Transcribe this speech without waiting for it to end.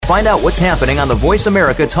Find out what's happening on the Voice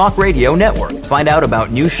America Talk Radio Network. Find out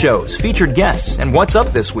about new shows, featured guests, and what's up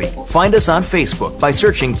this week. Find us on Facebook by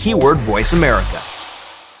searching keyword Voice America.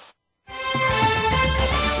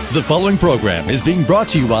 The following program is being brought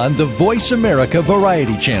to you on the Voice America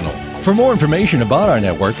Variety Channel. For more information about our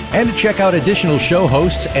network and to check out additional show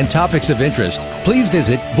hosts and topics of interest, please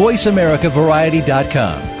visit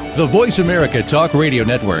VoiceAmericaVariety.com. The Voice America Talk Radio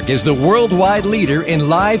Network is the worldwide leader in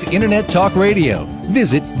live Internet talk radio.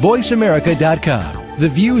 Visit VoiceAmerica.com. The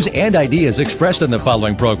views and ideas expressed on the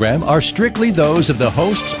following program are strictly those of the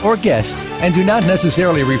hosts or guests and do not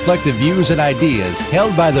necessarily reflect the views and ideas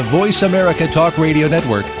held by the Voice America Talk Radio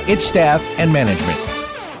Network, its staff, and management.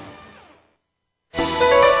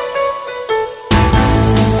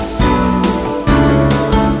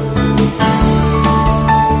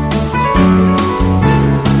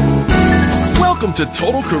 Welcome to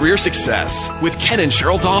Total Career Success with Ken and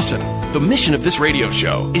Cheryl Dawson. The mission of this radio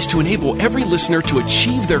show is to enable every listener to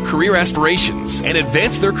achieve their career aspirations and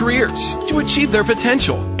advance their careers, to achieve their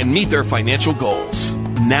potential and meet their financial goals.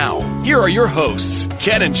 Now, here are your hosts,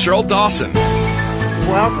 Ken and Cheryl Dawson.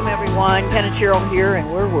 Welcome, everyone. Ken and Cheryl here,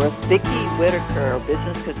 and we're with Vicki Wiederkehr,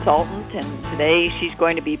 business consultant, and today she's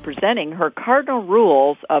going to be presenting her cardinal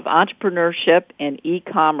rules of entrepreneurship and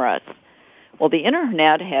e-commerce. Well, the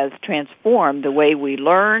Internet has transformed the way we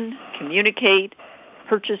learn, communicate,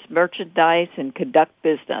 purchase merchandise, and conduct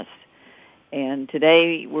business. And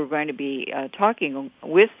today we're going to be talking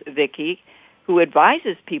with Vicki, who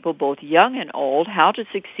advises people, both young and old, how to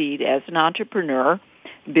succeed as an entrepreneur,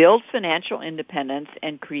 build financial independence,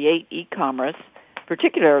 and create e-commerce,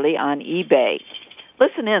 particularly on eBay.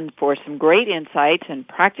 Listen in for some great insights and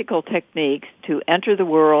practical techniques to enter the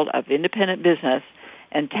world of independent business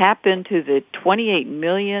and tap into the 28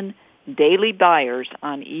 million daily buyers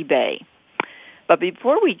on eBay. But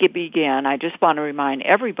before we begin, I just want to remind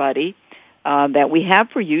everybody that we have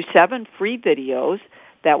for you 7 free videos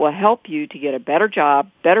that will help you to get a better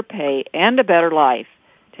job, better pay, and a better life.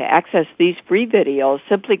 To access these free videos,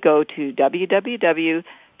 simply go to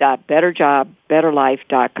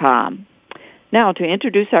www.betterjobbetterlife.com. Now, to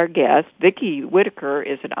introduce our guest, Vicki Wiederkehr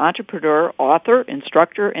is an entrepreneur, author,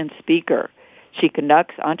 instructor, and speaker. She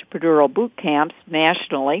conducts entrepreneurial boot camps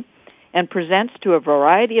nationally and presents to a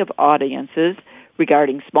variety of audiences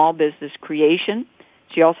regarding small business creation.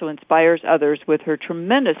 She also inspires others with her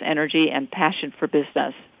tremendous energy and passion for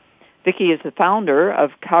business. Vicki is the founder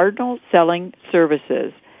of Cardinal Selling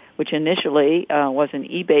Services, which initially was an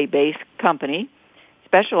eBay-based company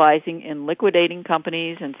specializing in liquidating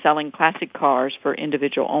companies and selling classic cars for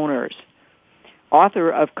individual owners. Author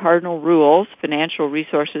of Cardinal Rules, Financial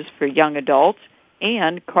Resources for Young Adults,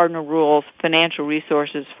 and Cardinal Rules, Financial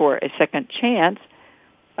Resources for a Second Chance,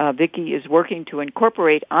 Vicki is working to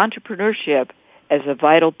incorporate entrepreneurship as a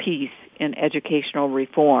vital piece in educational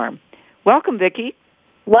reform. Welcome, Vicki.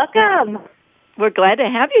 Welcome. We're glad to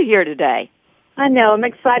have you here today. I know. I'm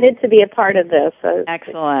excited to be a part of this.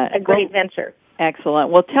 Excellent. A great venture. Excellent.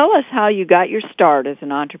 Well, tell us how you got your start as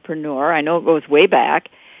an entrepreneur. I know it goes way back.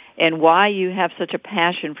 And why you have such a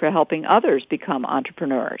passion for helping others become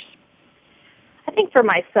entrepreneurs. I think for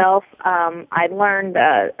myself, I learned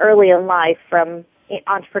early in life from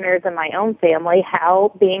entrepreneurs in my own family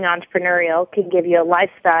how being entrepreneurial can give you a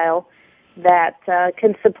lifestyle that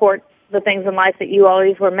can support the things in life that you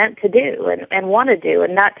always were meant to do and want to do,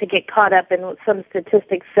 and not to get caught up in what some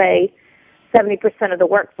statistics say 70% of the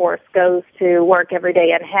workforce goes to work every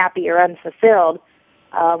day unhappy or unfulfilled.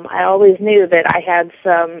 I always knew that I had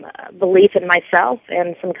some belief in myself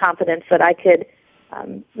and some confidence that I could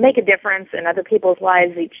make a difference in other people's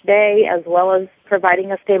lives each day, as well as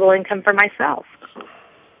providing a stable income for myself.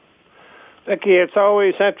 Vicki, it's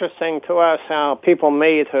always interesting to us how people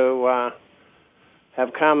meet who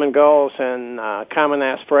have common goals and common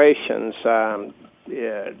aspirations.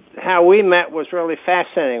 How we met was really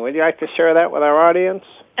fascinating. Would you like to share that with our audience?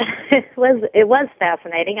 It was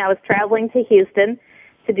fascinating. I was traveling to Houston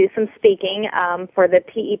to do some speaking for the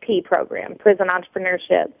PEP program, Prison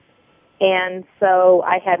Entrepreneurship. And so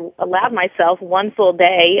I had allowed myself one full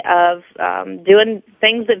day of doing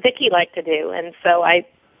things that Vicki liked to do. And so I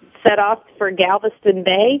set off for Galveston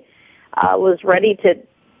Bay, was ready to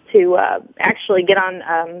actually get on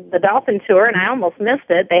the dolphin tour, and I almost missed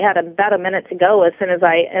it. They had about a minute to go as soon as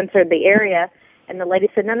I entered the area. And the lady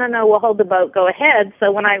said, no, we'll hold the boat. Go ahead.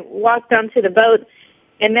 So when I walked onto the boat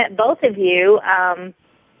and met both of you,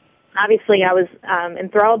 obviously I was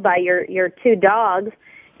enthralled by your 2 dogs,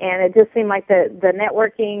 and it just seemed like the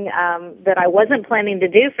networking that I wasn't planning to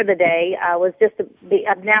do for the day was just a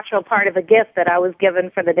natural part of a gift that I was given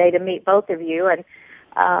for the day to meet both of you. And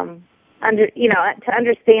to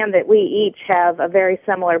understand that we each have a very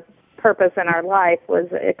similar purpose in our life was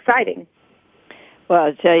exciting. Well,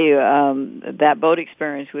 I'll tell you, that boat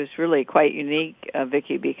experience was really quite unique,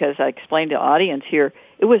 Vicki, because I explained to the audience here,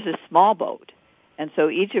 it was a small boat. And so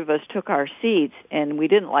each of us took our seats, and we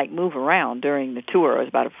didn't, move around during the tour. It was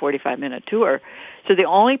about a 45-minute tour. So the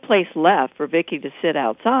only place left for Vicki to sit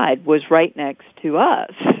outside was right next to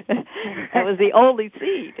us. That was the only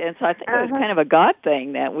seat. And so I think it was kind of a God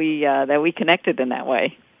thing that we connected in that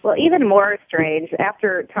way. Well, even more strange,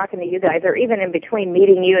 after talking to you guys, or even in between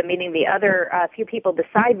meeting you and meeting the other few people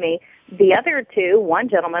beside me, the other two, one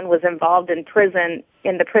gentleman was involved in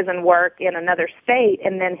the prison work in another state,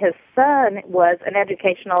 and then his son was an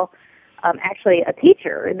educational, actually a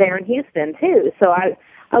teacher there in Houston, too. So I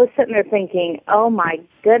was sitting there thinking, oh, my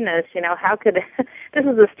goodness, how could, this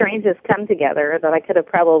is the strangest come together that I could have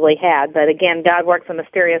probably had. But again, God works in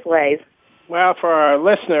mysterious ways. Well, for our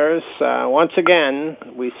listeners, once again,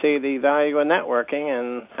 we see the value in networking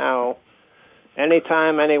and how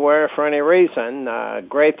anytime, anywhere, for any reason,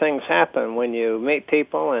 great things happen when you meet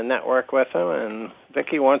people and network with them. And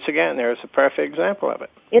Vicki, once again, there's a perfect example of it.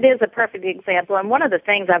 It is a perfect example. And one of the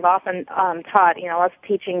things I've often taught, I was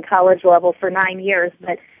teaching college level for 9 years,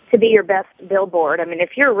 but to be your best billboard. I mean,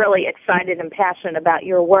 if you're really excited and passionate about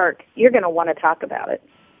your work, you're going to want to talk about it.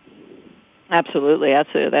 Absolutely.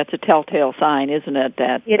 That's a telltale sign, isn't it,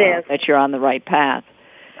 that it is. That you're on the right path.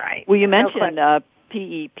 Right. Well, you mentioned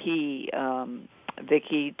PEP,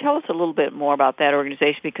 Vicki. Tell us a little bit more about that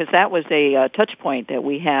organization, because that was a touch point that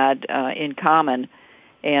we had in common,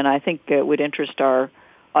 and I think it would interest our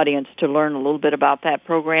audience to learn a little bit about that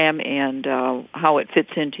program and how it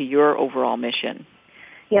fits into your overall mission.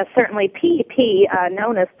 Yes, certainly. PEP,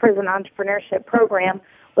 known as Prison Entrepreneurship Program,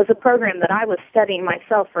 was a program that I was studying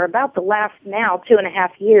myself for about the last now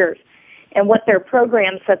 2.5 years. And what their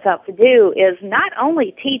program sets out to do is not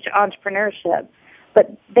only teach entrepreneurship, but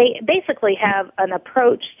they basically have an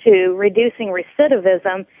approach to reducing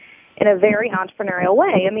recidivism in a very entrepreneurial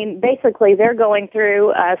way. I mean, basically they're going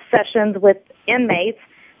through sessions with inmates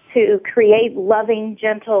to create loving,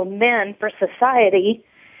 gentle men for society,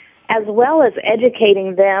 as well as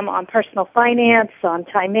educating them on personal finance, on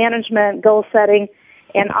time management, goal setting,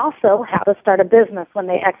 and also how to start a business when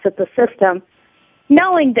they exit the system,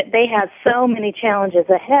 knowing that they have so many challenges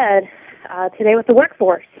ahead today with the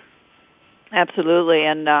workforce. Absolutely,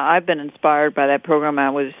 and I've been inspired by that program. I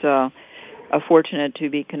was fortunate to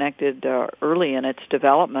be connected early in its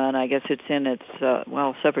development. I guess it's in its,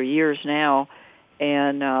 several years now,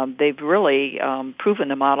 and they've really proven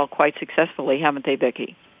the model quite successfully, haven't they,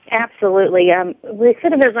 Vicki? Absolutely.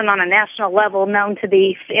 Recidivism on a national level known to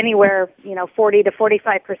be anywhere, 40 to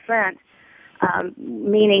 45%,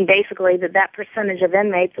 meaning basically that percentage of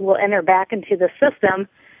inmates will enter back into the system.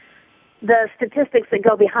 The statistics that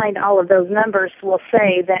go behind all of those numbers will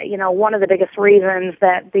say that, one of the biggest reasons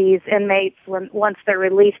that these inmates, once they're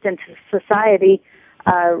released into society,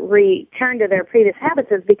 return to their previous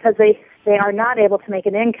habits is because they are not able to make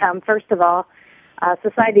an income. First of all,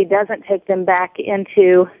 society doesn't take them back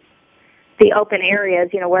into the open areas,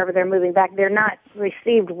 wherever they're moving back. They're not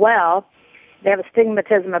received well. They have a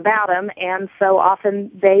stigmatism about them, and so often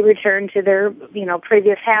they return to their,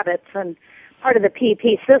 previous habits. And part of the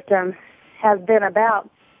PEP system has been about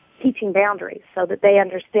teaching boundaries so that they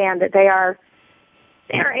understand that they are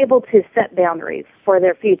able to set boundaries for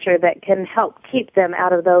their future that can help keep them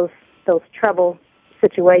out of those trouble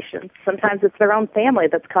situations. Sometimes it's their own family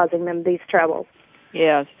that's causing them these troubles.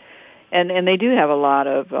 Yes, and they do have a lot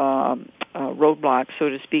of roadblocks, so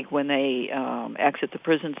to speak, when they exit the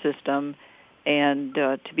prison system, and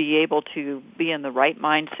to be able to be in the right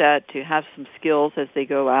mindset, to have some skills as they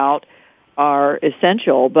go out are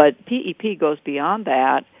essential. But PEP goes beyond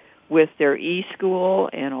that with their e-school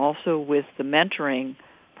and also with the mentoring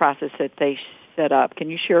process that they set up. Can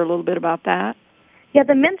you share a little bit about that? Yeah,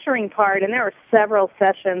 the mentoring part, and there are several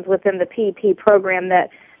sessions within the PEP program that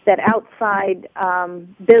outside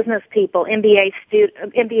business people,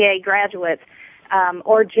 MBA graduates,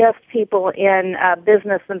 or just people in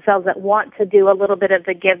business themselves that want to do a little bit of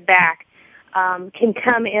the give back, can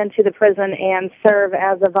come into the prison and serve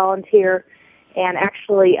as a volunteer and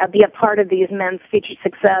actually be a part of these men's future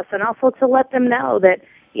success, and also to let them know that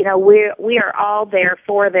we are all there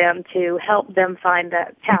for them to help them find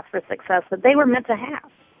that path for success that they were meant to have.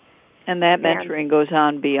 And that mentoring goes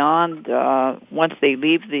on beyond once they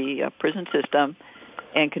leave the prison system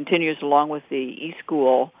and continues along with the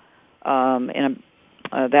e-school, and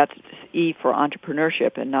that's E for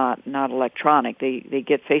entrepreneurship and not electronic. They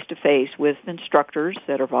get face-to-face with instructors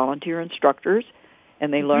that are volunteer instructors,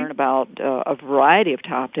 and they learn about a variety of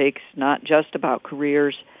topics, not just about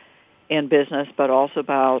careers and business, but also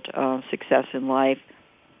about success in life.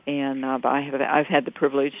 And I've had the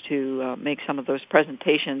privilege to make some of those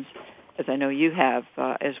presentations, as I know you have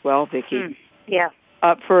as well, Vicki. Yeah.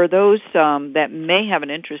 For those that may have an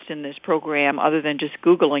interest in this program, other than just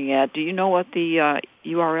Googling it, do you know what the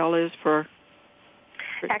URL is for?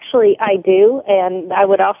 Actually, I do, and I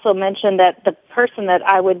would also mention that the person that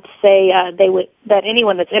I would say that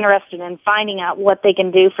anyone that's interested in finding out what they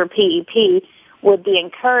can do for PEP would be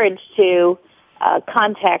encouraged to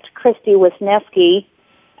contact Christy Wisniewski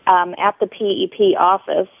at the PEP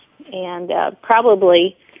office, and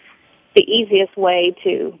probably the easiest way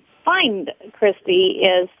to find Christy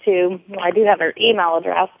is I do have her email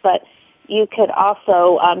address, but you could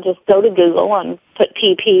also just go to Google and put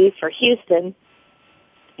PP for Houston,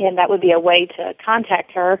 and that would be a way to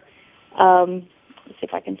contact her. Let's see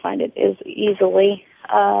if I can find it as easily.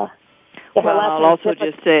 I'll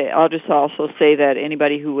just also say that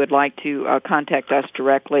anybody who would like to contact us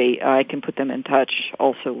directly, I can put them in touch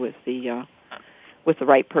also with the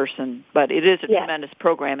right person. But it is a tremendous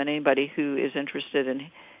program, and anybody who is interested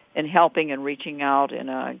in helping and reaching out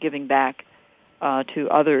and giving back to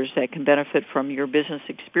others that can benefit from your business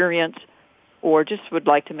experience, or just would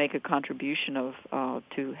like to make a contribution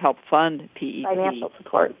to help fund PEP. Financial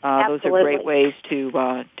support. Those are great ways to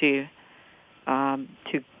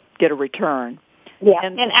get a return. Yeah,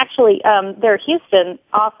 and actually, their Houston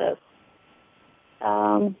office,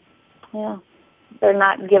 they're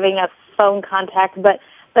not giving us phone contact, but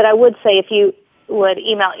I would say if you would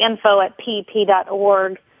email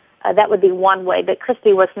info@pep.org, that would be one way. But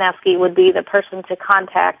Christy Wisniewski would be the person to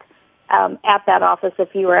contact at that office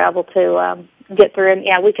if you were able to get through. And,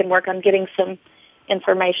 we can work on getting some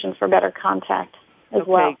information for better contact as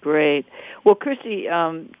well. Okay, great. Well, Christy,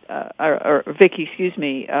 or Vicki, excuse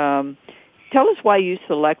me, tell us why you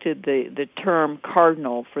selected the term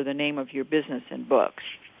Cardinal for the name of your business and books.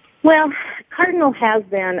 Well, Cardinal has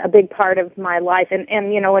been a big part of my life, and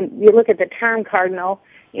when you look at the term Cardinal,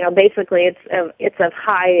 basically it's of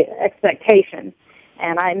high expectation,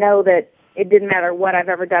 and I know that it didn't matter what I've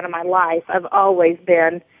ever done in my life. I've always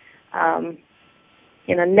been,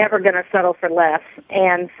 never going to settle for less,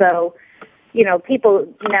 and so, people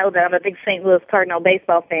know that I'm a big St. Louis Cardinal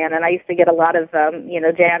baseball fan, and I used to get a lot of,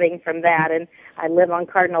 jabbing from that, and I live on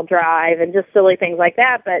Cardinal Drive and just silly things like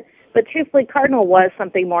that, but truthfully, Cardinal was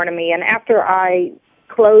something more to me, and after I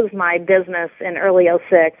closed my business in early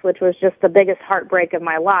 2006, which was just the biggest heartbreak of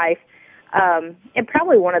my life, and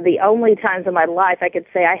probably one of the only times in my life I could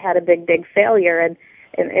say I had a big failure, and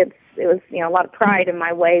it was a lot of pride in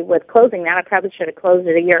my way with closing that. I probably should have closed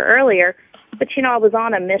it a year earlier, but I was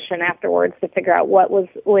on a mission afterwards to figure out what was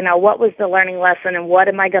the learning lesson and what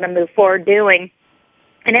am I going to move forward doing.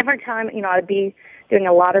 And every time I'd be doing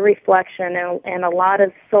a lot of reflection and a lot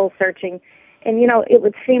of soul searching, and it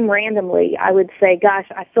would seem randomly. I would say, "Gosh,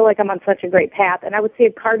 I feel like I'm on such a great path," and I would see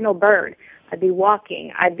a cardinal bird. I'd be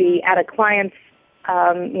walking. I'd be at a client's,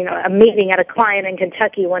 a meeting at a client in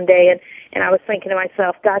Kentucky one day, and I was thinking to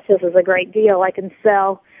myself, "Gosh, this is a great deal.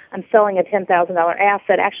 I'm selling a $10,000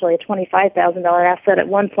 asset, actually a $25,000 asset at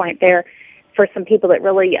one point there, for some people that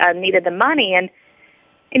really needed the money." And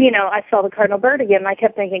I saw the cardinal bird again, and I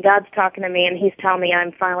kept thinking, God's talking to me, and He's telling me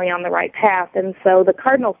I'm finally on the right path. And so the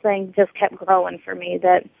cardinal thing just kept growing for me,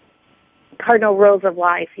 that cardinal rules of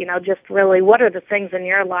life, just really what are the things in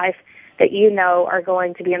your life that are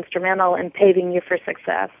going to be instrumental in paving you for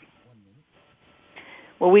success.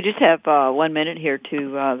 Well, we just have 1 minute here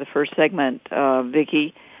to the first segment,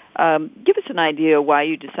 Vicki. Give us an idea why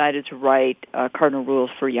you decided to write Cardinal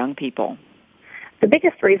Rules for young people. The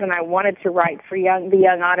biggest reason I wanted to write for the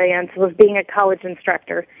young audience was being a college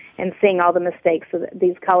instructor and seeing all the mistakes that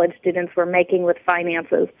these college students were making with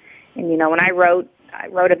finances. And, when I wrote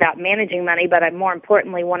about managing money, but I more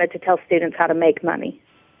importantly wanted to tell students how to make money.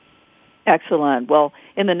 Excellent. Well,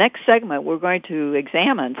 in the next segment, we're going to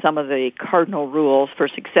examine some of the cardinal rules for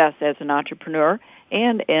success as an entrepreneur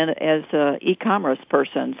and as an e-commerce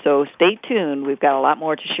person. So stay tuned. We've got a lot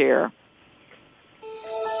more to share.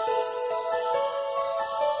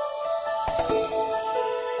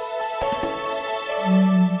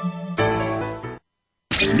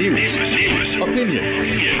 News, opinion,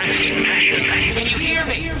 Can you hear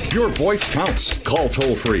me? your voice counts. Call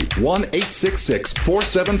toll-free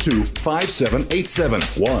 1-866-472-5787.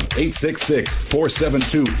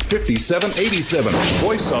 1-866-472-5787.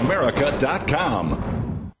 VoiceAmerica.com.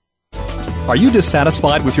 Are you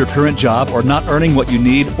dissatisfied with your current job or not earning what you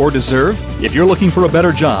need or deserve? If you're looking for a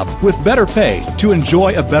better job with better pay to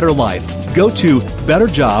enjoy a better life, Go to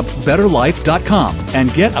betterjobbetterlife.com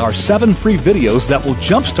and get our 7 free videos that will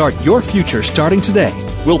jumpstart your future starting today.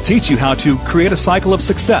 We'll teach you how to create a cycle of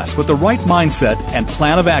success with the right mindset and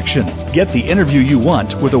plan of action. Get the interview you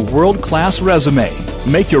want with a world-class resume.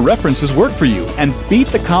 Make your references work for you and beat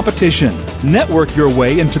the competition. Network your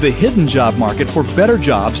way into the hidden job market for better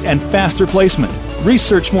jobs and faster placement.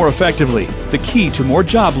 Research more effectively, the key to more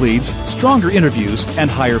job leads, stronger interviews,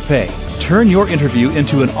 and higher pay. Turn your interview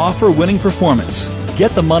into an offer-winning performance.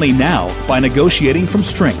 Get the money now by negotiating from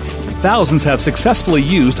strength. Thousands have successfully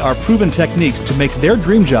used our proven techniques to make their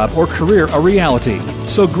dream job or career a reality.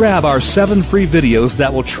 So grab our 7 free videos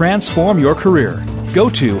that will transform your career. Go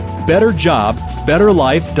to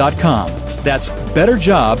betterjobbetterlife.com. That's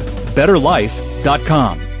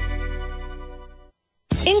betterjobbetterlife.com.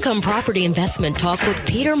 Income Property Investment Talk with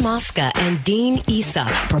Peter Mosca and Dean Issa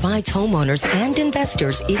provides homeowners and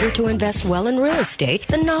investors eager to invest well in real estate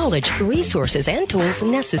the knowledge, resources, and tools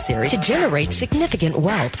necessary to generate significant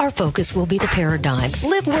wealth. Our focus will be the paradigm.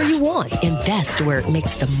 Live where you want. Invest where it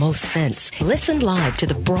makes the most sense. Listen live to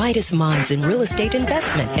the brightest minds in real estate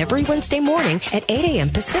investment every Wednesday morning at 8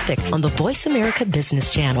 a.m. Pacific on the Voice America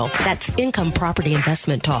Business Channel. That's Income Property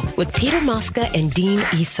Investment Talk with Peter Mosca and Dean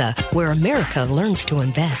Issa, where America learns to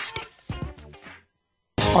invest.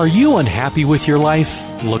 Are you unhappy with your life?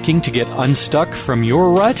 Looking to get unstuck from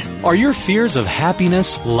your rut? Are your fears of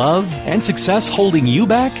happiness, love, and success holding you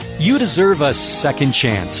back? You deserve a second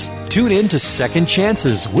chance. Tune in to Second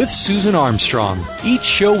Chances with Susan Armstrong. Each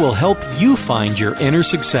show will help you find your inner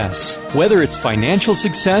success. Whether it's financial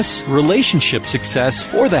success, relationship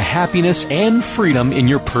success, or the happiness and freedom in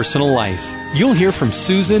your personal life. You'll hear from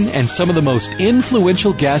Susan and some of the most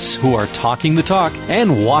influential guests who are talking the talk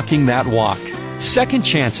and walking that walk. Second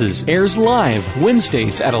Chances airs live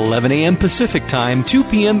Wednesdays at 11 a.m. Pacific Time, 2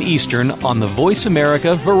 p.m. Eastern on the Voice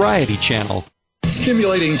America Variety Channel.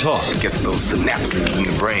 Stimulating talk. It gets those synapses in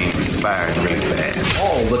the brain firing really fast.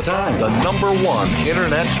 All the time. The #1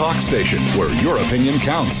 Internet talk station where your opinion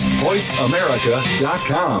counts.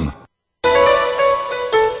 VoiceAmerica.com.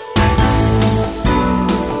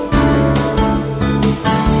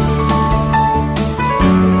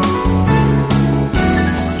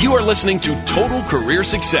 You are listening to Total Career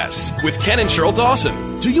Success with Ken and Cheryl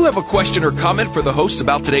Dawson. Do you have a question or comment for the hosts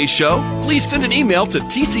about today's show? Please send an email to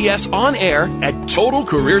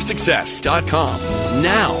tcsonair@totalcareersuccess.com.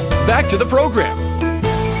 Now, back to the program.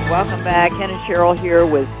 Welcome back. Ken and Cheryl here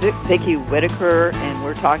with Vicki Wiederkehr, and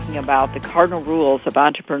we're talking about the cardinal rules of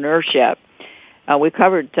entrepreneurship. We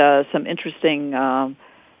covered some interesting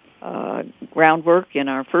groundwork in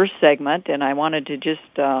our first segment, and I wanted to just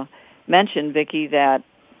mention, Vicki, that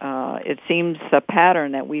it seems a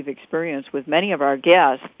pattern that we've experienced with many of our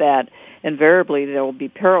guests that invariably there will be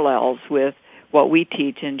parallels with what we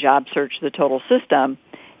teach in Job Search the Total System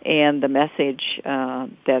and the message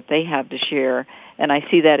that they have to share. And I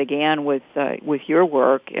see that again with your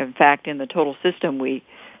work. In fact, in the Total System, we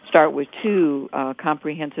start with 2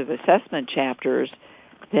 comprehensive assessment chapters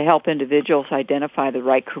to help individuals identify the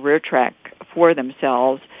right career track for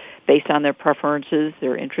themselves based on their preferences,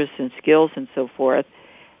 their interests and skills, and so forth.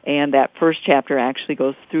 And that first chapter actually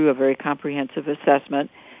goes through a very comprehensive assessment.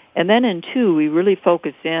 And then in 2, we really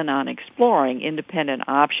focus in on exploring independent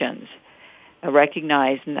options,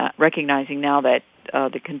 recognizing now that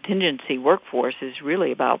the contingency workforce is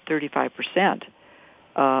really about 35%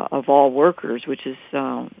 of all workers, which is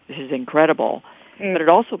incredible. But it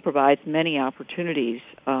also provides many opportunities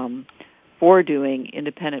for doing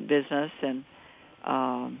independent business and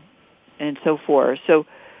so forth. So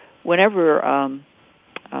whenever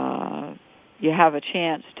you have a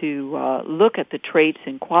chance to look at the traits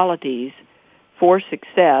and qualities for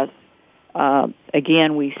success,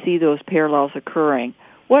 again, we see those parallels occurring.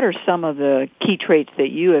 What are some of the key traits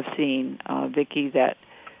that you have seen, Vicki, that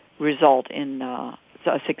result in a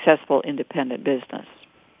successful independent business?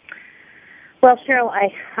 Well, Cheryl,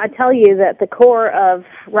 I tell you that the core of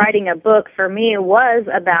writing a book for me was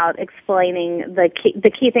about explaining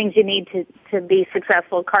the key things you need to be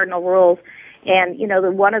successful, cardinal rules. And,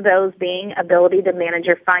 one of those being ability to manage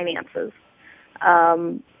your finances.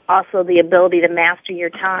 Also the ability to master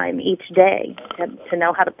your time each day, to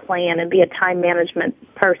know how to plan and be a time management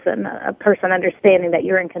person, a person understanding that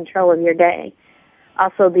you're in control of your day.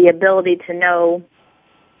 Also the ability to know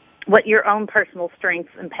what your own personal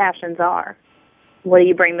strengths and passions are. What do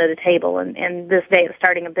you bring to the table? And this day of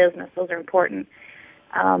starting a business, those are important.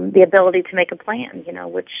 The ability to make a plan,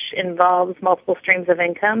 which involves multiple streams of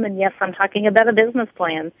income. And yes, I'm talking about a business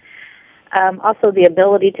plan. Also, the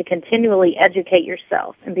ability to continually educate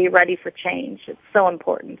yourself and be ready for change. It's so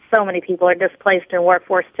important. So many people are displaced in the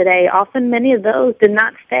workforce today. Often many of those did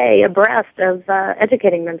not stay abreast of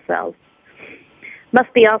educating themselves.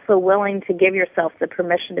 Must be also willing to give yourself the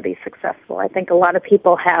permission to be successful. I think a lot of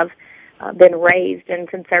people have been raised in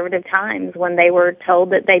conservative times when they were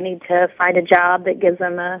told that they need to find a job that gives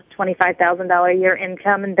them a $25,000 a year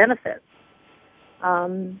income and benefits.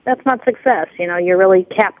 That's not success. You know, you're really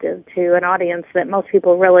captive to an audience that most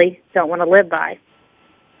people really don't want to live by.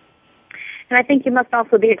 And I think you must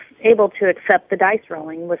also be able to accept the dice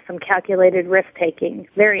rolling with some calculated risk-taking.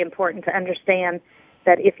 Very important to understand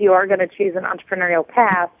that if you are going to choose an entrepreneurial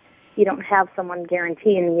path, you don't have someone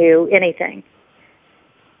guaranteeing you anything.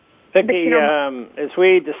 Vicki, as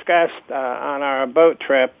we discussed on our boat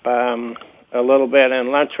trip a little bit and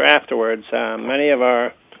lunch afterwards, many of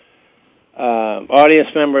our audience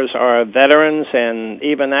members are veterans and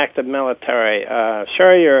even active military.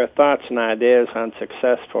 Share your thoughts and ideas on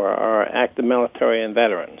success for our active military and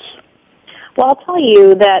veterans. Well, I'll tell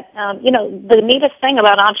you that, the neatest thing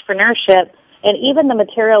about entrepreneurship, and even the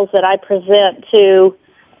materials that I present to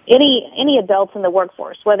any adults in the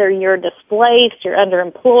workforce, whether you're displaced, you're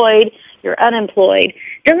underemployed, you're unemployed,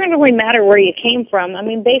 doesn't really matter where you came from. I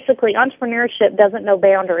mean, basically, entrepreneurship doesn't know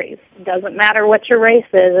boundaries. It doesn't matter what your race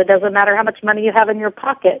is. It doesn't matter how much money you have in your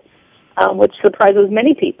pocket, which surprises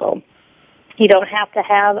many people. You don't have to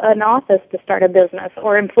have an office to start a business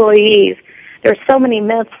or employees. There's so many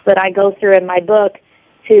myths that I go through in my book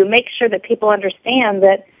to make sure that people understand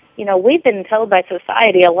that, we've been told by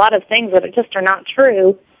society a lot of things that just are not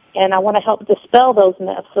true, and I want to help dispel those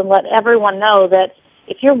myths and let everyone know that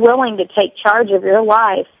if you're willing to take charge of your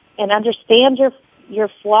life and understand your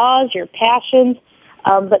flaws, your passions,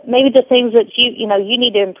 but maybe the things that you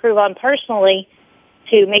need to improve on personally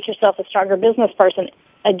to make yourself a stronger business person,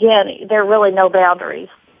 again, there are really no boundaries.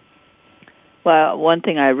 Well, one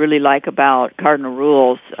thing I really like about Cardinal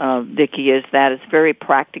Rules, Vicki, is that it's very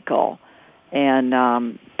practical,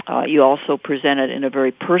 and you also present it in a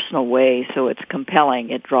very personal way, so it's compelling.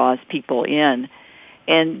 It draws people in.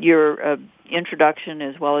 And your introduction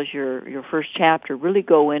as well as your first chapter really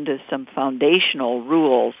go into some foundational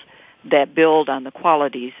rules that build on the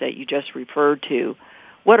qualities that you just referred to.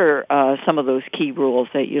 What are some of those key rules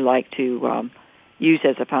that you like to use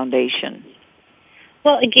as a foundation?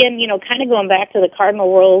 Well, again, kind of going back to the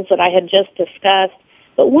Cardinal Rules that I had just discussed,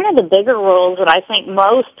 but one of the bigger rules that I think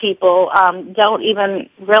most people don't even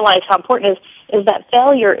realize how important is that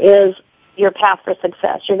failure is your path for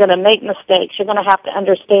success. You're going to make mistakes. You're going to have to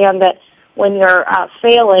understand that when you're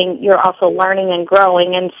failing, you're also learning and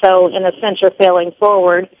growing. And so, in a sense, you're failing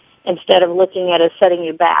forward instead of looking at it as setting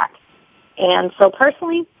you back. And so,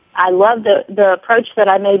 personally, I love the approach that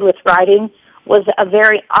I made with writing was a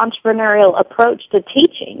very entrepreneurial approach to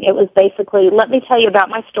teaching. It was basically, let me tell you about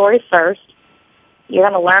my story first. You're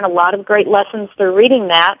going to learn a lot of great lessons through reading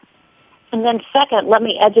that. And then second, let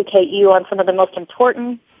me educate you on some of the most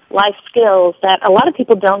important life skills that a lot of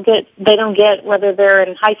people don't get. They don't get whether they're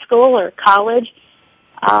in high school or college.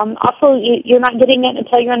 Also, you're not getting it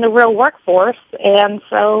until you're in the real workforce. And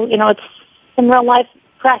so, it's some real life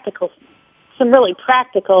some really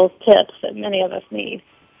practical tips that many of us need.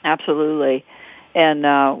 Absolutely. And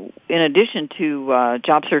in addition to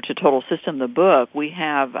Job Search: A Total System, the book, we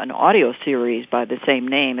have an audio series by the same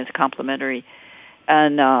name. It's complimentary.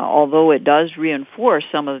 And although it does reinforce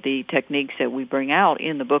some of the techniques that we bring out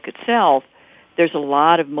in the book itself, there's a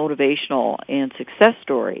lot of motivational and success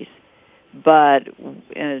stories. But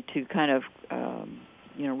to kind of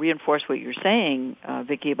reinforce what you're saying,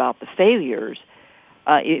 Vicki, about the failures,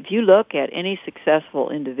 if you look at any successful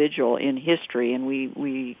individual in history, and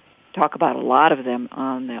we talk about a lot of them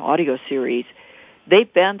on the audio series,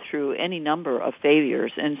 they've been through any number of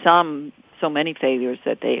failures, and so many failures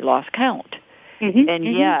that they lost count. Mm-hmm. And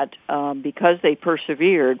yet, because they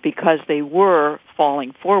persevered, because they were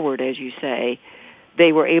falling forward, as you say,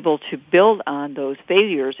 they were able to build on those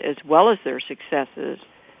failures as well as their successes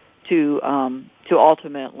to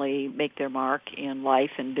ultimately make their mark in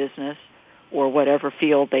life and business or whatever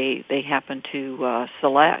field they happen to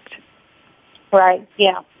select. Right.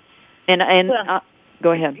 Yeah. And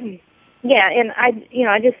go ahead. Yeah, and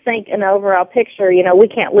I just think in the overall picture, we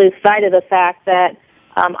can't lose sight of the fact that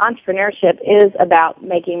entrepreneurship is about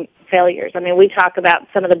making failures. I mean, we talk about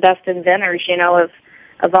some of the best inventors,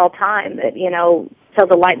 of all time that, till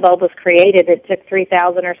the light bulb was created, it took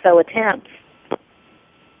 3,000 or so attempts.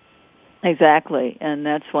 Exactly, and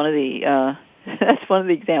that's one of the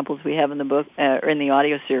examples we have in the book or in the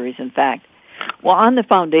audio series. In fact, Well, on the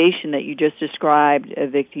foundation that you just described,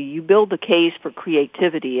 Vicki, you build the case for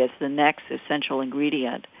creativity as the next essential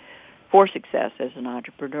ingredient for success as an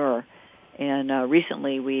entrepreneur. And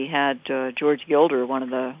recently we had George Gilder, one of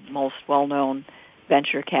the most well-known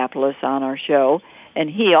venture capitalists, on our show, and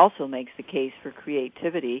he also makes the case for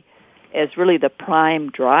creativity as really the prime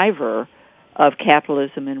driver of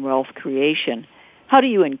capitalism and wealth creation. How do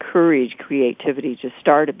you encourage creativity to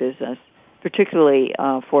start a business, particularly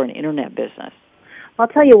for an Internet business? I'll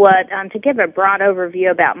tell you what, to give a broad overview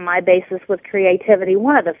about my basis with creativity,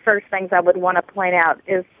 one of the first things I would want to point out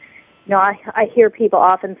is, I hear people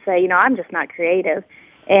often say, I'm just not creative.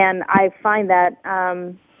 And I find that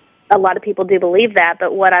a lot of people do believe that,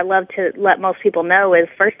 but what I love to let most people know is,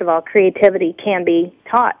 first of all, creativity can be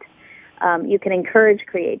taught. You can encourage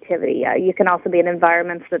creativity. You can also be in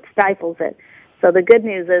environments that stifles it. So the good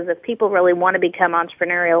news is if people really want to become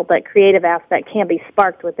entrepreneurial, that creative aspect can be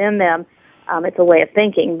sparked within them. It's a way of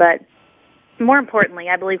thinking. But more importantly,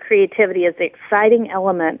 I believe creativity is the exciting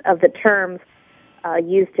element of the terms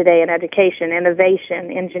used today in education,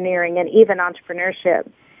 innovation, engineering, and even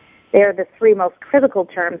entrepreneurship. They are the three most critical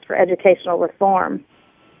terms for educational reform.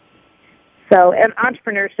 So, and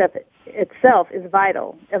entrepreneurship itself is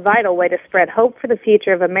vital, a vital way to spread hope for the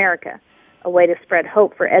future of America, a way to spread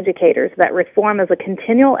hope for educators that reform is a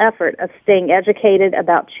continual effort of staying educated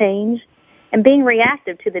about change and being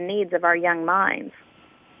reactive to the needs of our young minds.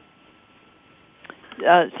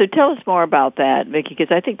 So tell us more about that, Vicki,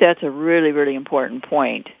 because I think that's a really, really important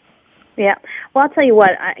point. Yeah. Well, I'll tell you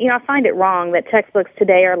what, I find it wrong that textbooks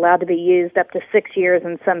today are allowed to be used up to 6 years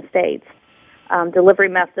in some states. Delivery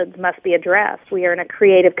methods must be addressed. We are in a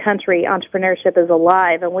creative country. Entrepreneurship is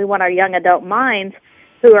alive, and we want our young adult minds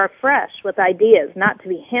who are fresh with ideas not to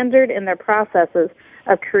be hindered in their processes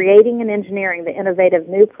of creating and engineering the innovative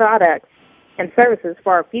new products and services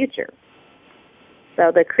for our future. So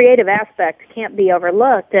the creative aspect can't be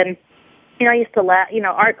overlooked. And, I used to laugh,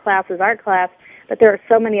 art class is art class, but there are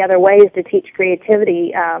so many other ways to teach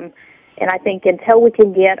creativity. And I think until we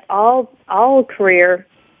can get all career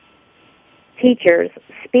teachers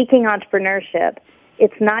speaking entrepreneurship,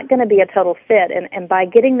 it's not going to be a total fit. And by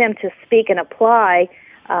getting them to speak and apply,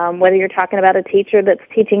 whether you're talking about a teacher that's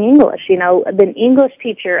teaching English, the English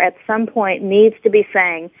teacher at some point needs to be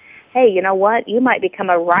saying, hey, you know what, you might become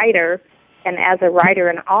a writer, and as a writer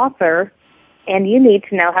and author, and you need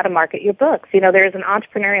to know how to market your books. There's an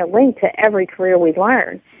entrepreneurial link to every career we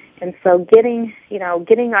learn. And so getting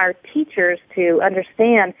our teachers to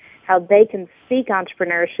understand how they can speak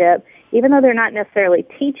entrepreneurship, even though they're not necessarily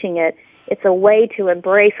teaching it, it's a way to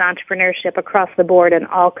embrace entrepreneurship across the board in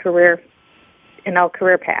all career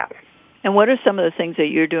paths. And what are some of the things that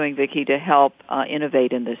you're doing, Vicki, to help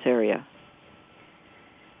innovate in this area?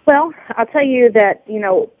 Well, I'll tell you that,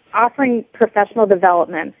 offering professional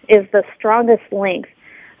development is the strongest link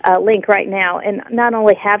right now. And not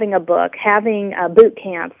only having a book, having boot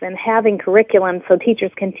camps, and having curriculum so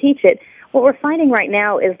teachers can teach it, what we're finding right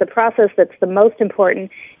now is the process that's the most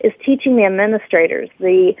important is teaching the administrators,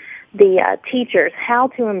 the teachers, how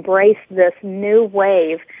to embrace this new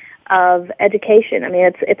wave of education. I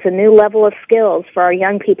mean, it's a new level of skills for our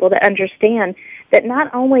young people to understand that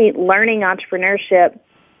not only learning entrepreneurship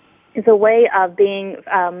is a way of being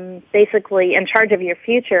basically in charge of your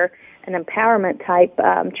future, an empowerment type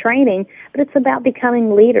training, but it's about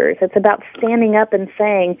becoming leaders. It's about standing up and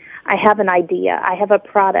saying, I have an idea, I have a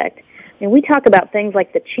product. And we talk about things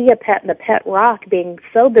like the Chia Pet and the Pet Rock being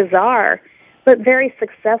so bizarre, but very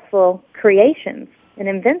successful creations and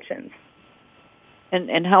inventions.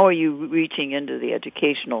 And how are you reaching into the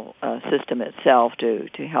educational system itself to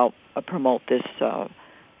help promote this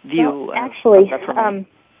view? Well, actually,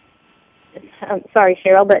 I'm sorry,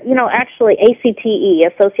 Cheryl, but, actually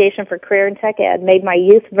ACTE, Association for Career and Tech Ed, made my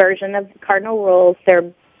youth version of Cardinal Rules, their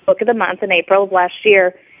book of the month in April of last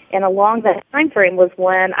year. And along that time frame was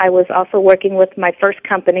when I was also working with my first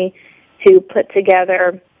company to put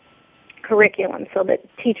together curriculum so that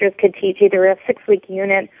teachers could teach either a 6-week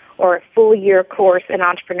unit or a full-year course in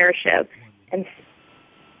entrepreneurship. And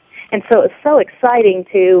so it's so exciting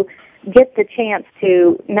to get the chance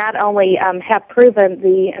to not only have proven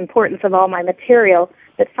the importance of all my material,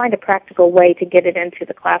 but find a practical way to get it into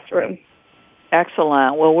the classroom.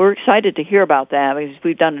 Excellent. Well, we're excited to hear about that because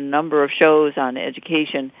we've done a number of shows on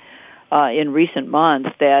education in recent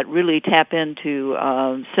months that really tap into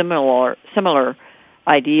similar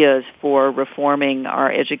ideas for reforming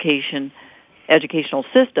our educational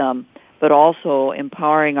system, but also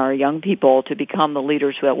empowering our young people to become the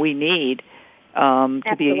leaders that we need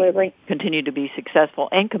to continue to be successful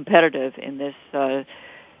and competitive in this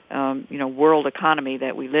world economy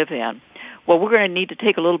that we live in. Well, we're going to need to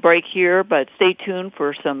take a little break here, but stay tuned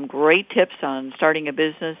for some great tips on starting a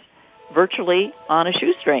business virtually on a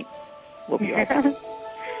shoestring. We'll be right back.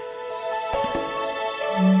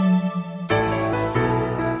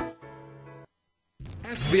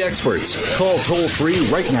 Ask the experts. Call toll-free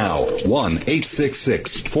right now,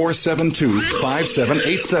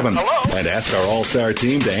 1-866-472-5787. And ask our all-star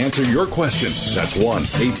team to answer your question. That's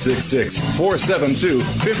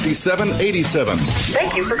 1-866-472-5787.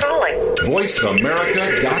 Thank you for calling.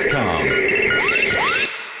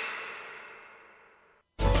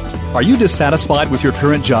 VoiceAmerica.com. Are you dissatisfied with your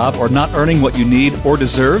current job or not earning what you need or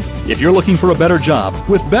deserve? If you're looking for a better job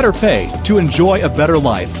with better pay to enjoy a better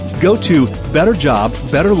life, go to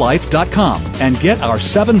betterjobbetterlife.com and get our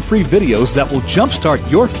 7 free videos that will jumpstart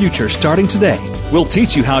your future starting today. We'll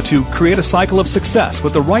teach you how to create a cycle of success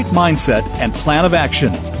with the right mindset and plan of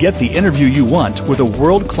action. Get the interview you want with a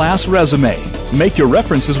world-class resume. Make your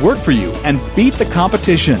references work for you and beat the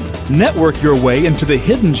competition. Network your way into the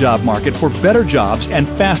hidden job market for better jobs and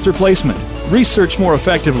faster placement. Research more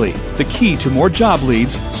effectively, the key to more job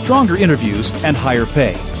leads, stronger interviews, and higher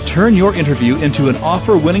pay. Turn your interview into an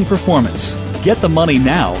offer-winning performance. Get the money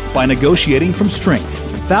now by negotiating from strength.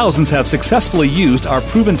 Thousands have successfully used our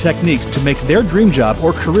proven techniques to make their dream job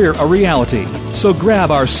or career a reality. So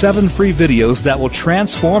grab our 7 free videos that will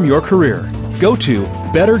transform your career. Go to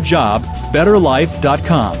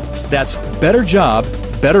betterjobbetterlife.com. That's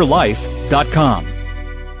betterjobbetterlife.com.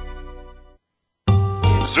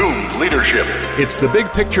 Zoomed Leadership. It's the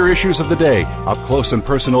big picture issues of the day, up close and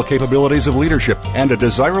personal capabilities of leadership, and a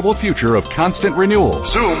desirable future of constant renewal.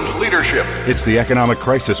 Zoomed Leadership. It's the economic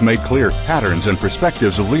crisis made clear, patterns and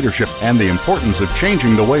perspectives of leadership, and the importance of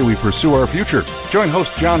changing the way we pursue our future. Join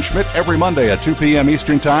host John Schmidt every Monday at 2 p.m.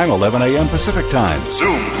 Eastern Time, 11 a.m. Pacific Time.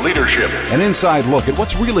 Zoomed Leadership. An inside look at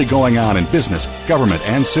what's really going on in business, government,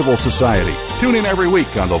 and civil society. Tune in every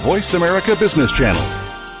week on the Voice America Business Channel.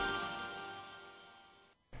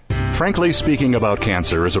 Frankly Speaking About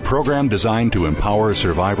Cancer is a program designed to empower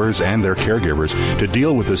survivors and their caregivers to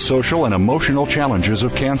deal with the social and emotional challenges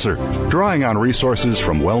of cancer. Drawing on resources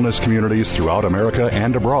from wellness communities throughout America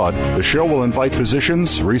and abroad, the show will invite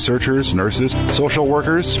physicians, researchers, nurses, social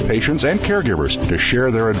workers, patients, and caregivers to share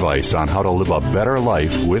their advice on how to live a better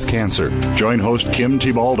life with cancer. Join host Kim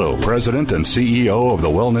Tibaldo, President and CEO of the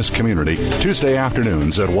Wellness Community, Tuesday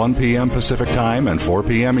afternoons at 1 p.m. Pacific Time and 4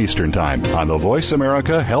 p.m. Eastern Time on the Voice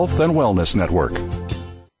America Health and Wellness Network.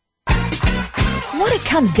 What it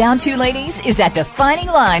comes down to, ladies, is that defining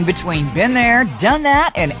line between been there, done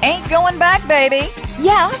that, and ain't going back, baby.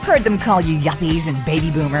 Yeah, I've heard them call you yuppies and baby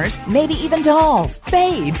boomers, maybe even dolls,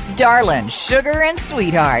 babes, darling, sugar, and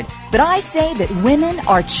sweetheart. But I say that women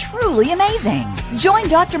are truly amazing. Join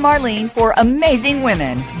Dr. Marlene for Amazing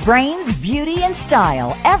Women, Brains, Beauty, and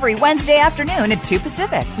Style every Wednesday afternoon at 2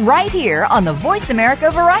 Pacific, right here on the Voice America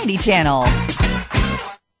Variety Channel.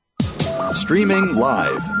 Streaming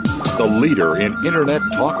live. The leader in Internet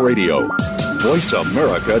Talk Radio.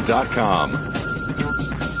 VoiceAmerica.com.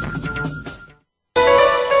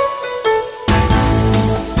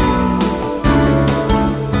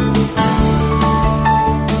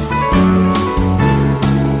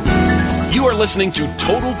 You are listening to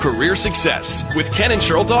Total Career Success with Ken and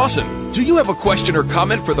Cheryl Dawson. Do you have a question or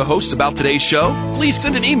comment for the hosts about today's show? Please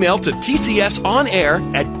send an email to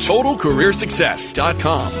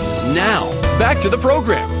tcsonair@totalcareersuccess.com. Now, back to the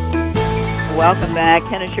program. Welcome back.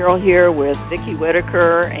 Ken and Cheryl here with Vicki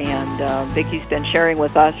Wiederkehr, and Vicki's been sharing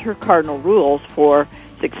with us her cardinal rules for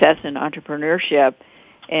success in entrepreneurship.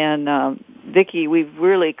 And Vicki, we've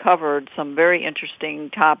really covered some very interesting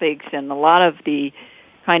topics and a lot of the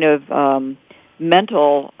kind of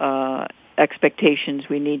mental expectations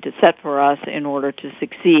we need to set for us in order to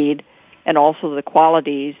succeed, and also the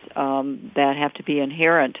qualities that have to be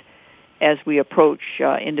inherent as we approach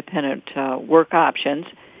independent work options.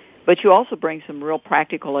 But you also bring some real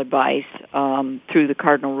practical advice through the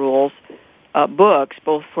Cardinal Rules books,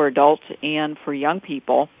 both for adults and for young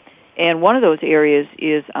people. And one of those areas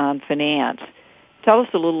is on finance. Tell us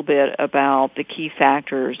a little bit about the key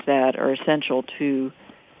factors that are essential to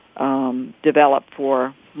develop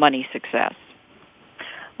for money success.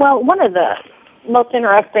 Well, one of the most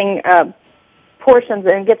interesting portions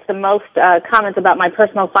and gets the most comments about my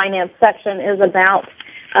personal finance section is about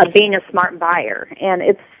being a smart buyer. And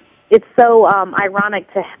it's so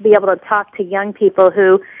ironic to be able to talk to young people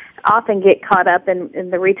who often get caught up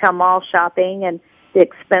in the retail mall shopping and the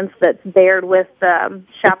expense that's bared with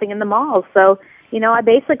shopping in the malls. So, I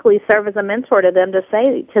basically serve as a mentor to them to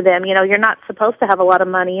say to them, you're not supposed to have a lot of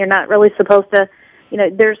money. You're not really supposed to,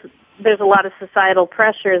 there's there's a lot of societal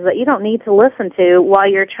pressures that you don't need to listen to while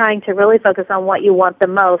you're trying to really focus on what you want the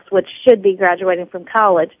most, which should be graduating from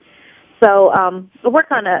college. So we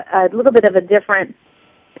work on a little bit of a different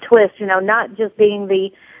twist, not just being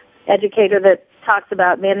the educator that talks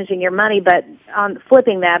about managing your money, but on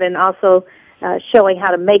flipping that and also showing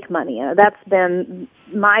how to make money. That's been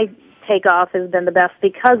my takeoff has been the best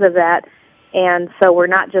because of that. And so we're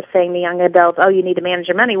not just saying to young adults, oh, you need to manage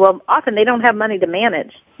your money. Well, often they don't have money to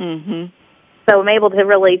manage. Mm-hmm. So I'm able to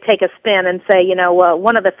really take a spin and say,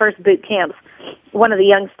 one of the first boot camps, one of the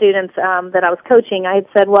young students that I was coaching, I had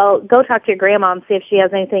said, well, go talk to your grandma and see if she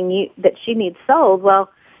has anything that she needs sold.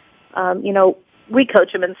 Well, we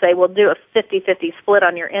coach them and say, well, do a 50-50 split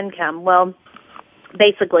on your income. Well,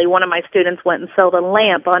 basically, one of my students went and sold a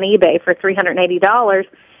lamp on eBay for $380,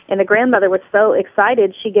 and the grandmother was so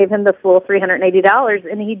excited, she gave him the full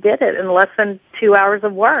 $380, and he did it in less than 2 hours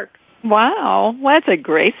of work. Wow, well, that's a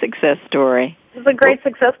great success story. It's a great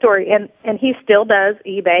success story, and he still does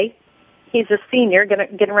eBay. He's a senior,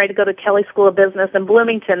 getting ready to go to Kelley School of Business in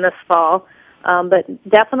Bloomington this fall, but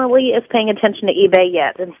definitely is paying attention to eBay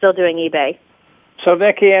yet and still doing eBay. So,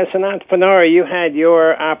 Vicki, as an entrepreneur, you had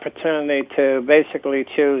your opportunity to basically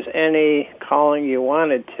choose any calling you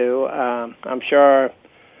wanted to. I'm sure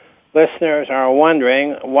listeners are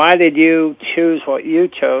wondering, why did you choose what you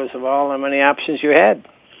chose of all the many options you had?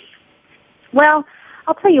 Well,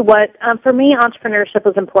 I'll tell you what, for me, entrepreneurship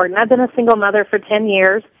was important. I've been a single mother for 10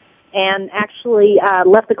 years and actually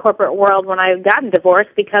left the corporate world when I had gotten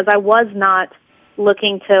divorced because I was not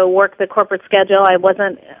looking to work the corporate schedule. I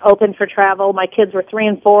wasn't open for travel. My kids were 3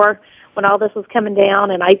 and 4 when all this was coming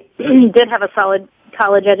down, and I did have a solid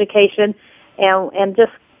college education and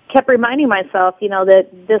just kept reminding myself, that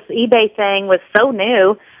this eBay thing was so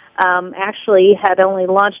new, actually had only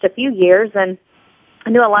launched a few years, and I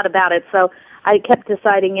knew a lot about it. So I kept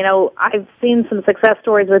deciding, I've seen some success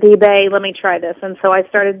stories with eBay. Let me try this. And so I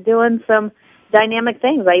started doing some dynamic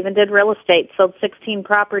things. I even did real estate, sold 16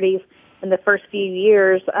 properties in the first few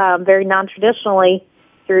years, very non-traditionally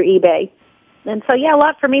through eBay. And so, a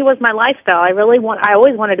lot for me was my lifestyle. I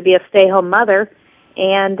always wanted to be a stay-home mother,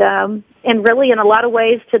 and really in a lot of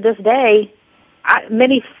ways to this day,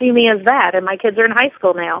 many see me as that, and my kids are in high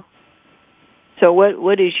school now. So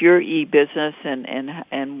what is your e-business,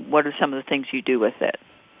 and what are some of the things you do with it?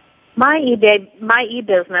 My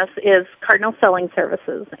e-business is Cardinal Selling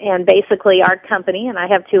Services, and basically our company, and I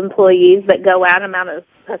have 2 employees that go out about a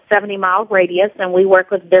 70-mile radius, and we work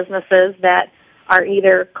with businesses that are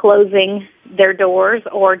either closing their doors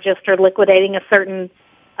or just are liquidating a certain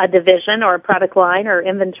division or a product line or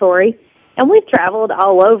inventory. And we've traveled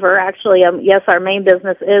all over. Actually, yes, our main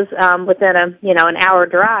business is within an hour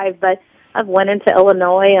drive, but I've went into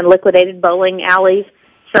Illinois and liquidated bowling alleys.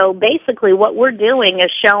 So basically what we're doing is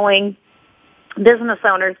showing business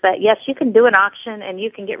owners that, yes, you can do an auction and you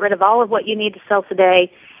can get rid of all of what you need to sell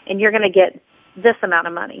today and you're going to get this amount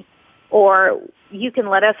of money. Or you can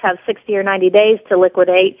let us have 60 or 90 days to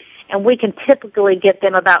liquidate, and we can typically get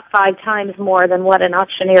them about 5 times more than what an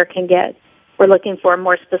auctioneer can get. We're looking for a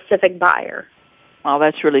more specific buyer. Oh,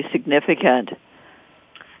 that's really significant.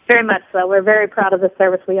 Very much so. We're very proud of the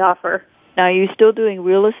service we offer. Now, are you still doing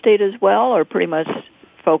real estate as well, or pretty much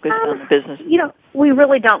focused on the business? We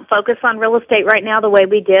really don't focus on real estate right now the way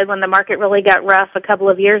we did when the market really got rough a couple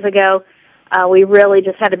of years ago. We really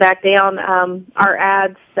just had to back down. Our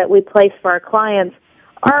ads that we place for our clients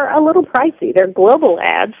are a little pricey. They're global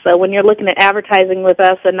ads, so when you're looking at advertising with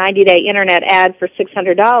us, a 90-day internet ad for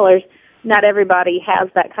 $600, not everybody has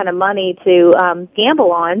that kind of money to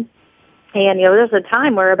gamble on. And, there's a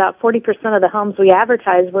time where about 40% of the homes we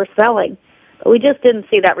advertise were selling. But we just didn't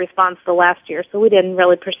see that response the last year, so we didn't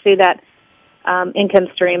really pursue that income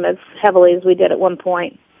stream as heavily as we did at one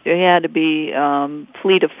point. You had to be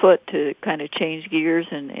fleet of foot to kind of change gears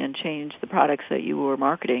and change the products that you were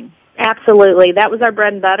marketing. Absolutely. That was our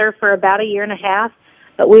bread and butter for about a year and a half,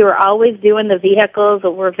 but we were always doing the vehicles.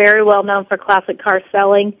 We're very well known for classic car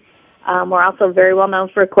selling. We're also very well known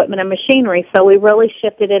for equipment and machinery, so we really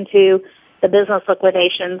shifted into the business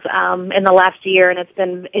liquidations in the last year, and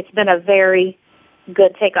it's been a very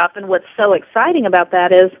good takeoff. And what's so exciting about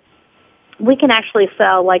that is we can actually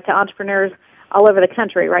sell to entrepreneurs all over the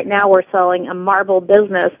country. Right now we're selling a marble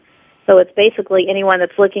business, so it's basically anyone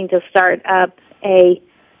that's looking to start up a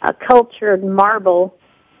cultured marble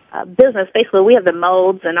business. Basically, we have the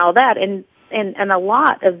molds and all that, and a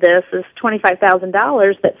lot of this is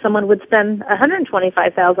 $25,000 that someone would spend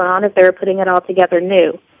 $125,000 on if they were putting it all together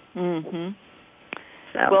new. Mm-hmm.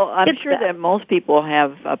 So, well, I'm sure that most people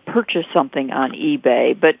have purchased something on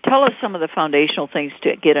eBay, but tell us some of the foundational things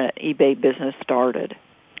to get an eBay business started.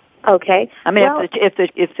 Okay. I mean, if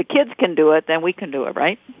the kids can do it, then we can do it,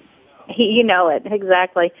 right? You know it,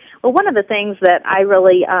 exactly. Well, one of the things that I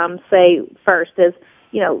really say first is,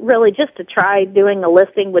 really just to try doing a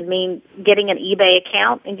listing would mean getting an eBay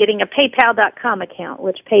account and getting a PayPal.com account,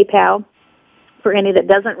 which PayPal, for any that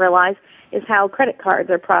doesn't realize, is how credit cards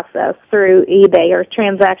are processed through eBay or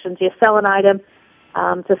transactions. You sell an item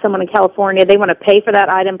to someone in California. They want to pay for that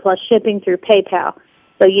item plus shipping through PayPal.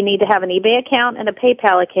 So you need to have an eBay account and a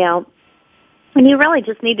PayPal account. And you really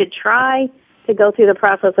just need to try to go through the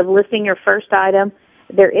process of listing your first item.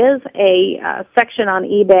 There is a section on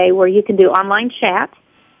eBay where you can do online chat.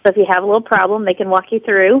 So if you have a little problem, they can walk you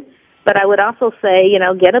through. But I would also say,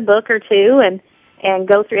 get a book or two and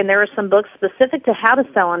go through. And there are some books specific to how to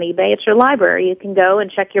sell on eBay. It's your library. You can go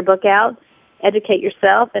and check your book out, educate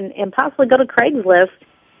yourself, and possibly go to Craigslist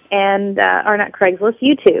or not Craigslist,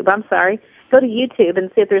 YouTube. I'm sorry. Go to YouTube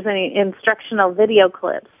and see if there's any instructional video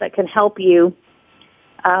clips that can help you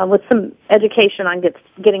with some education on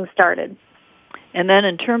getting started. And then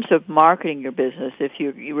in terms of marketing your business, if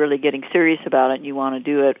you're really getting serious about it and you want to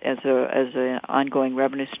do it as an ongoing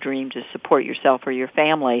revenue stream to support yourself or your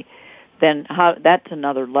family, then that's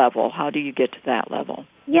another level. How do you get to that level?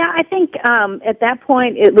 Yeah, I think at that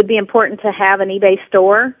point it would be important to have an eBay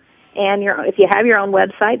store. And if you have your own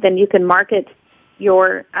website, then you can market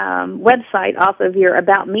your website off of your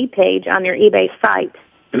About Me page on your eBay site,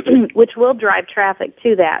 which will drive traffic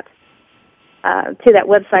to that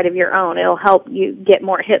website of your own. It'll help you get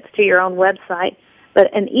more hits to your own website.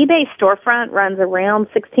 But an eBay storefront runs around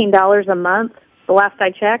 $16 a month, the last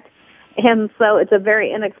I checked. And so it's a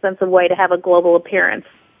very inexpensive way to have a global appearance.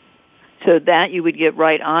 So that you would get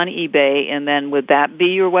right on eBay, and then would that be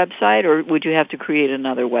your website, or would you have to create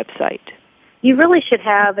another website? You really should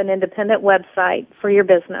have an independent website for your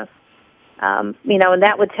business. And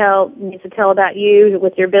that would needs to tell about you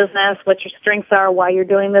with your business, what your strengths are, why you're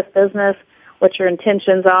doing this business, what your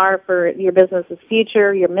intentions are for your business's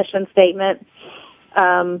future, your mission statement.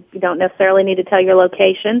 You don't necessarily need to tell your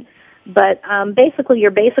location, but basically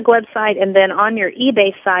your basic website, and then on your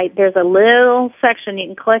eBay site, there's a little section you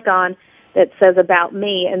can click on that says About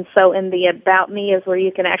Me, and so in the About Me is where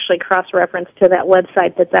you can actually cross-reference to that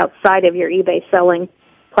website that's outside of your eBay selling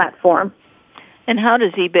platform. And how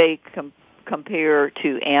does eBay compare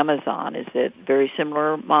to Amazon? Is it very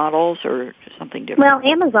similar models or something different? Well,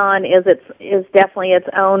 Amazon is definitely its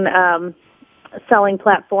own selling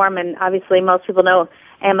platform, and obviously most people know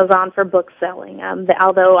Amazon for book selling.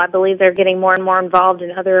 Although I believe they're getting more and more involved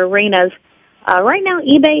in other arenas. Right now,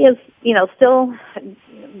 eBay is still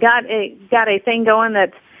got a thing going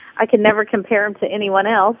that I can never compare them to anyone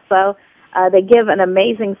else. So they give an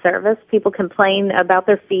amazing service. People complain about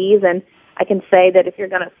their fees, and I can say that if you're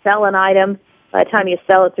going to sell an item, by the time you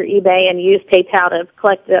sell it through eBay and use PayPal to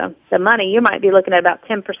collect the money, you might be looking at about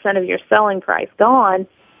 10% of your selling price gone.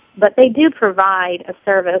 But they do provide a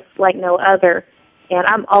service like no other, and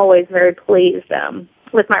I'm always very pleased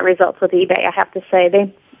with my results with eBay. I have to say,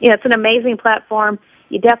 it's an amazing platform.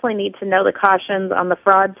 You definitely need to know the cautions on the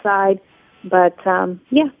fraud side, but it's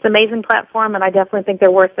an amazing platform, and I definitely think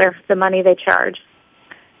they're worth the money they charge.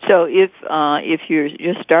 So if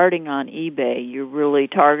you're starting on eBay, you're really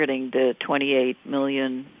targeting the 28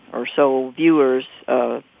 million or so viewers,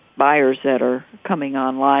 buyers that are coming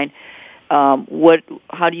online. How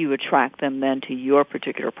do you attract them then to your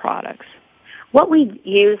particular products? What we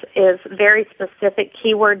use is very specific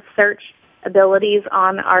keyword search abilities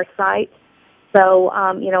on our site. So,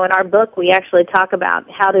 in our book, we actually talk about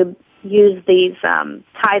how to use these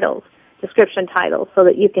description titles, so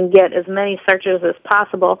that you can get as many searches as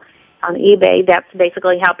possible on eBay. That's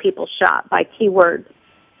basically how people shop, by keywords.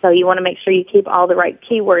 So you want to make sure you keep all the right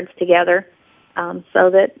keywords together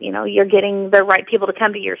so that, you're getting the right people to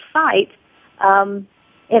come to your site.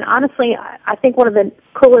 And honestly, I think one of the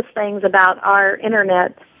coolest things about our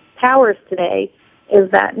Internet powers today is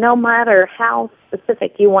that no matter how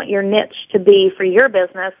specific you want your niche to be for your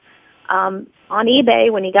business, on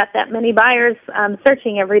eBay, when you got that many buyers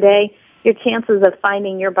searching every day, your chances of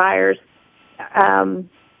finding your buyers are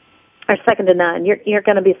second to none. You're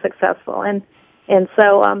going to be successful, and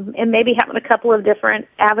so and maybe having a couple of different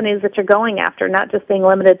avenues that you're going after, not just being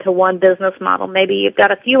limited to one business model. Maybe you've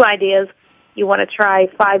got a few ideas. You want to try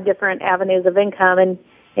 5 different avenues of income,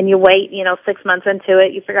 and you wait, 6 months into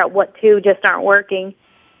it, you figure out what 2 just aren't working,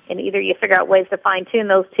 and either you figure out ways to fine-tune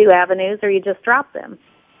those 2 avenues, or you just drop them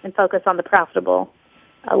and focus on the profitable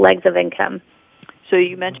legs of income. So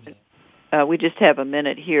you mentioned, we just have a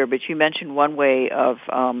minute here, but you mentioned one way of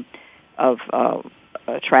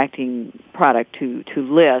attracting product to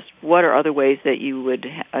list, what are other ways that you would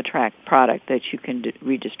attract product that you can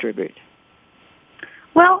redistribute?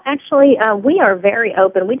 Well, actually, we are very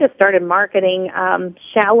open. We just started marketing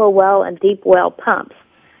shallow well and deep well pumps,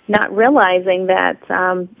 not realizing that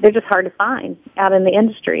they're just hard to find out in the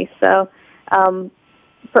industry. So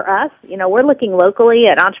for us, we're looking locally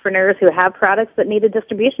at entrepreneurs who have products that need a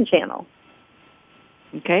distribution channel.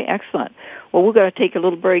 Okay, excellent. Well, we're going to take a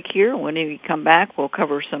little break here. When we come back, we'll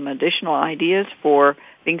cover some additional ideas for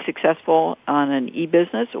being successful on an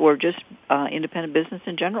e-business or just independent business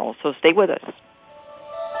in general. So stay with us.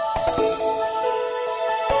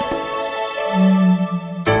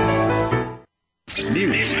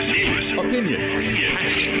 News, opinion,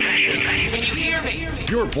 Can you hear me?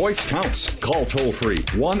 your voice counts. Call toll-free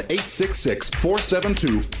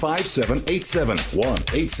 1-866-472-5787.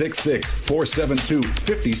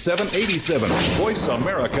 1-866-472-5787.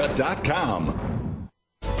 VoiceAmerica.com.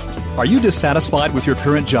 Are you dissatisfied with your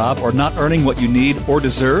current job or not earning what you need or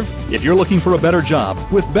deserve? If you're looking for a better job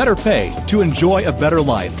with better pay to enjoy a better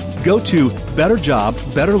life, go to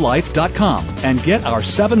betterjobbetterlife.com and get our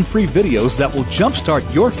 7 free videos that will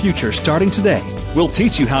jumpstart your future starting today. We'll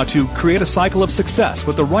teach you how to create a cycle of success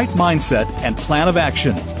with the right mindset and plan of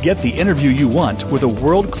action. Get the interview you want with a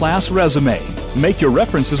world-class resume. Make your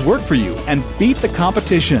references work for you and beat the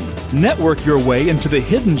competition. Network your way into the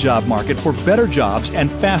hidden job market for better jobs and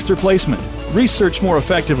faster placement. Research more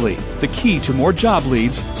effectively, the key to more job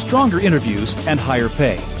leads, stronger interviews, and higher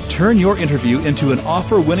pay. Turn your interview into an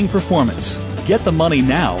offer-winning performance. Get the money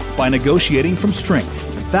now by negotiating from strength.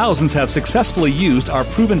 Thousands have successfully used our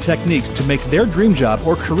proven techniques to make their dream job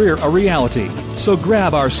or career a reality. So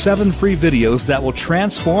grab our 7 free videos that will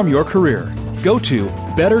transform your career. Go to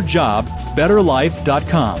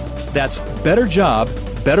betterjobbetterlife.com. That's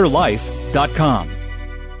betterjobbetterlife.com.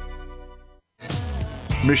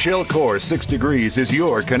 Michelle Corr's 6 Degrees is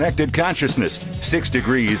your connected consciousness. 6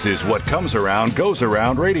 Degrees is what comes around, goes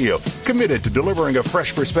around radio. Committed to delivering a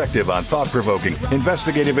fresh perspective on thought-provoking,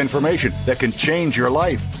 investigative information that can change your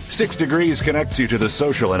life. 6 Degrees connects you to the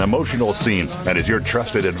social and emotional scene and is your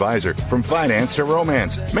trusted advisor from finance to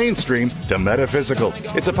romance, mainstream to metaphysical.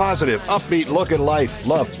 It's a positive, upbeat look at life,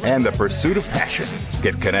 love, and the pursuit of passion.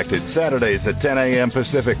 Get connected Saturdays at 10 a.m.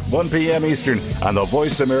 Pacific, 1 p.m. Eastern on the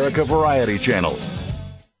Voice America Variety Channel.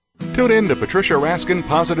 Tune in to Patricia Raskin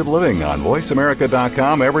Positive Living on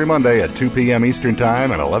VoiceAmerica.com every Monday at 2 p.m. Eastern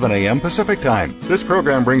Time and 11 a.m. Pacific Time. This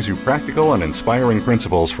program brings you practical and inspiring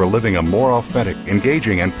principles for living a more authentic,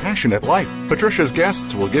 engaging, and passionate life. Patricia's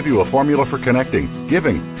guests will give you a formula for connecting,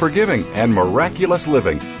 giving, forgiving, and miraculous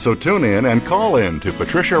living. So tune in and call in to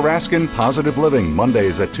Patricia Raskin Positive Living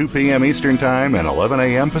Mondays at 2 p.m. Eastern Time and 11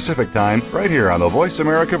 a.m. Pacific Time right here on the Voice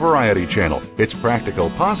America Variety Channel. It's practical,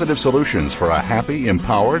 positive solutions for a happy,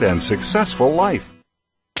 empowered, and successful life.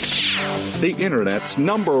 The Internet's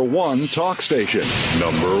 #1 talk station.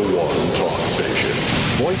 #1 talk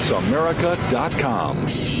station. VoiceAmerica.com.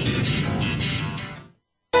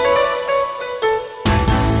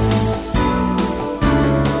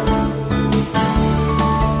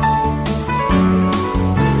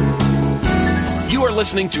 You are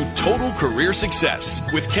listening to Total Career Success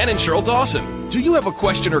with Ken and Cheryl Dawson. Do you have a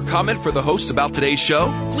question or comment for the hosts about today's show?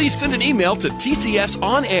 Please send an email to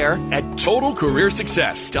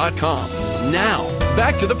tcsonair@totalcareersuccess.com. Now,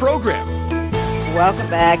 back to the program. Welcome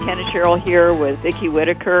back. Ken and Cheryl here with Vicki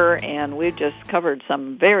Whittaker, and we've just covered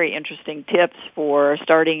some very interesting tips for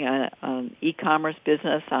starting an e-commerce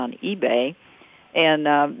business on eBay. And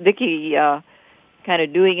Vicki, kind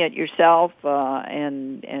of doing it yourself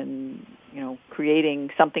and creating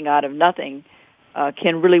something out of nothing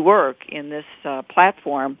can really work in this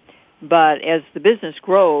platform. But as the business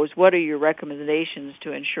grows, what are your recommendations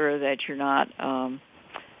to ensure that you're not going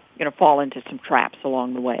to fall into some traps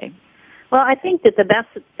along the way? Well, I think that the best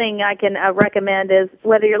thing I can recommend is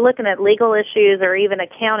whether you're looking at legal issues or even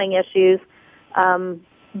accounting issues,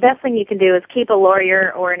 best thing you can do is keep a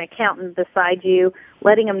lawyer or an accountant beside you,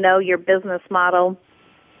 letting them know your business model.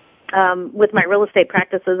 With my real estate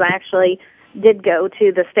practices, I actually did go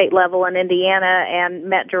to the state level in Indiana and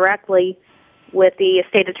met directly with the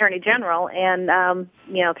state attorney general, and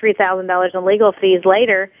 $3,000 in legal fees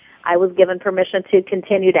later, I was given permission to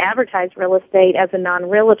continue to advertise real estate as a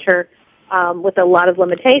non-realtor with a lot of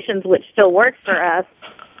limitations, which still works for us.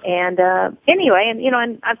 And and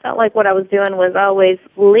I felt like what I was doing was always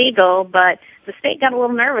legal, but the state got a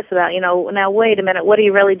little nervous about, now wait a minute, what are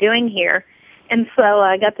you really doing here? And so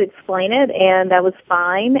I got to explain it, and I was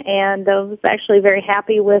fine, and I was actually very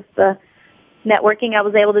happy with the networking I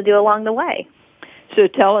was able to do along the way. So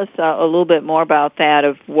tell us a little bit more about that,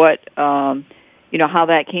 of what how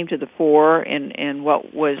that came to the fore and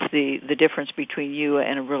what was the difference between you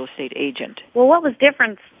and a real estate agent. Well, what was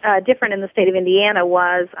different in the state of Indiana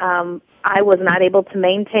was I was not able to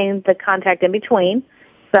maintain the contact in between.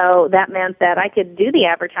 So that meant that I could do the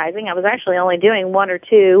advertising. I was actually only doing one or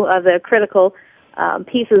two of the critical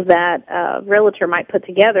pieces that a realtor might put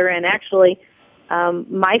together, and actually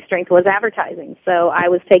my strength was advertising. So I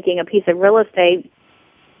was taking a piece of real estate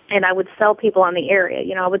and I would sell people on the area.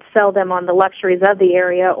 I would sell them on the luxuries of the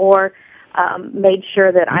area, or made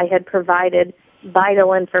sure that I had provided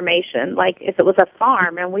vital information. Like if it was a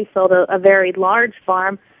farm and we sold a very large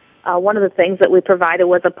farm, one of the things that we provided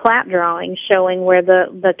was a plat drawing showing where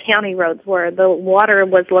the county roads were, the water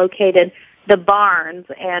was located, the barns,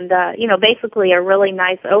 and basically a really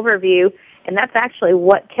nice overview. And that's actually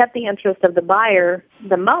what kept the interest of the buyer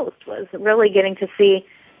the most, was really getting to see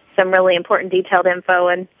some really important detailed info.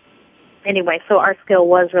 And anyway, so our skill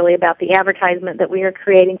was really about the advertisement that we were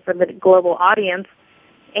creating for the global audience.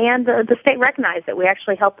 And the state recognized that we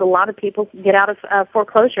actually helped a lot of people get out of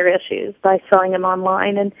foreclosure issues by selling them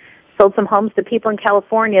online, and sold some homes to people in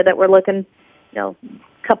California that were looking, a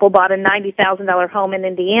couple bought a $90,000 home in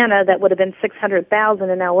Indiana that would have been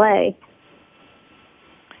 $600,000 in L.A.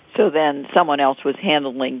 So then someone else was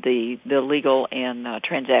handling the legal and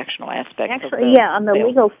transactional aspect. Actually, on the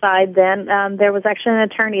legal side then, there was actually an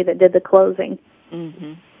attorney that did the closing.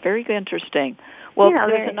 Mm-hmm. Very interesting. Well,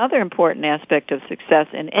 there's another important aspect of success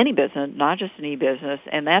in any business, not just in e-business,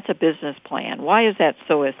 and that's a business plan. Why is that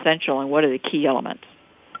so essential, and what are the key elements?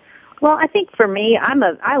 Well, I think for me,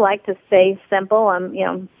 I like to stay simple.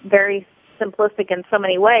 I'm, very simplistic in so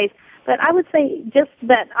many ways. But I would say just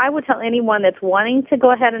that I would tell anyone that's wanting to go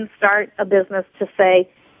ahead and start a business to say,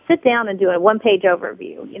 sit down and do a one-page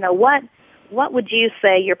overview. What would you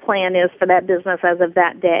say your plan is for that business as of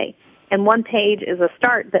that day? And one page is a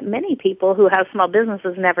start that many people who have small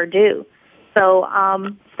businesses never do. So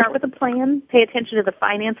start with a plan. Pay attention to the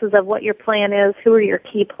finances of what your plan is. Who are your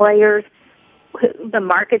key players? The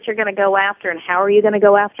markets you're going to go after, and how are you going to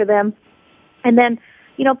go after them? And then,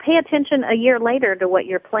 pay attention a year later to what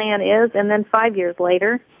your plan is, and then 5 years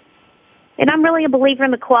later. And I'm really a believer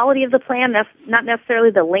in the quality of the plan, not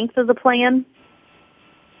necessarily the length of the plan.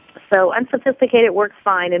 So unsophisticated works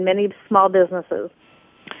fine in many small businesses.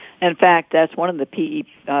 In fact, that's one of the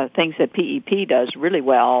things that PEP does really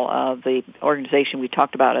well. The organization we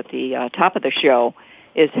talked about at the top of the show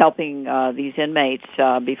is helping these inmates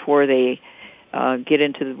before they get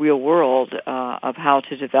into the real world of how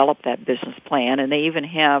to develop that business plan. And they even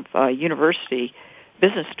have university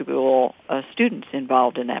business school students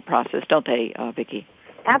involved in that process, don't they, Vicki?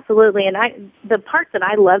 Absolutely. And the part that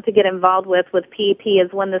I love to get involved with PEP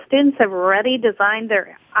is when the students have already designed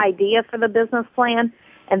their idea for the business plan,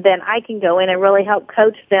 and then I can go in and really help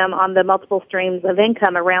coach them on the multiple streams of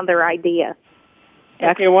income around their idea.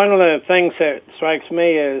 Okay, one of the things that strikes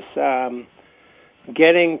me is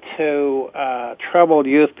getting to troubled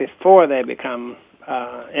youth before they become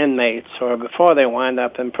inmates or before they wind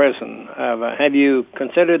up in prison. Have you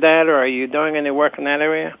considered that, or are you doing any work in that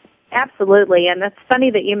area? Absolutely, and it's funny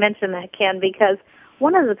that you mentioned that, Ken, because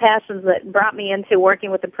one of the passions that brought me into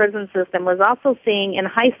working with the prison system was also seeing in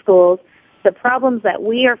high schools the problems that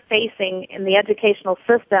we are facing in the educational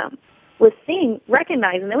system, with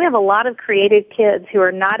recognizing that we have a lot of creative kids who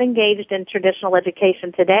are not engaged in traditional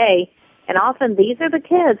education today, and often these are the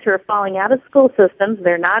kids who are falling out of school systems.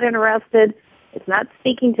 They're not interested, it's not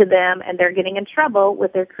speaking to them, and they're getting in trouble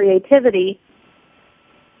with their creativity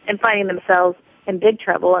and finding themselves in big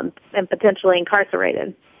trouble and potentially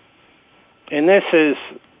incarcerated. And this is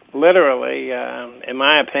literally, in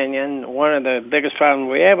my opinion, one of the biggest problems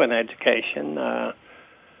we have in education.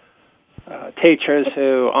 Teachers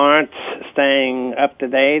who aren't staying up to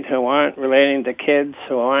date, who aren't relating to kids,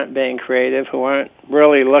 who aren't being creative, who aren't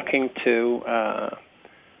really looking to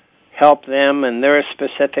help them in their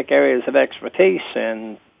specific areas of expertise.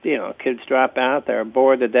 And, kids drop out, they're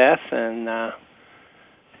bored to death, and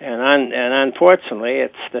unfortunately,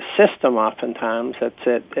 it's the system oftentimes that's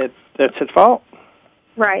at fault.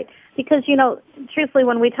 Right. Because, truthfully,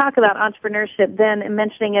 when we talk about entrepreneurship, then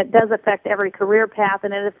mentioning it does affect every career path,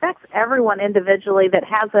 and it affects everyone individually that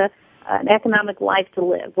has an economic life to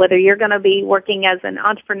live, whether you're going to be working as an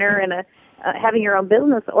entrepreneur and having your own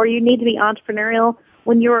business, or you need to be entrepreneurial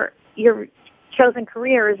when your chosen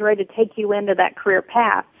career is ready to take you into that career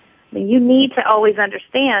path. I mean, you need to always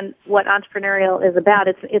understand what entrepreneurial is about.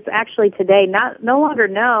 It's actually today no longer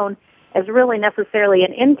known as really necessarily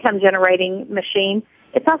an income-generating machine.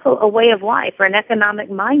 It's also a way of life or an economic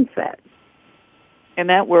mindset. And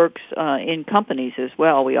that works in companies as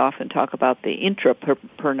well. We often talk about the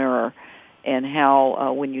intrapreneur, and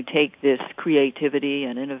how when you take this creativity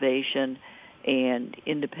and innovation and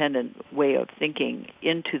independent way of thinking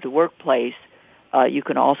into the workplace, you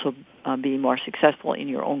can also be more successful in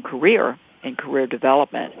your own career and career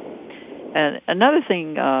development. And another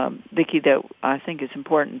thing, Vicki, that I think is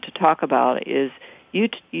important to talk about is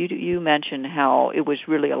you mentioned how it was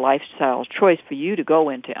really a lifestyle choice for you to go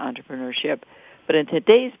into entrepreneurship. But in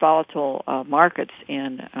today's volatile markets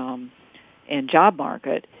and job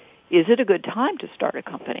market, is it a good time to start a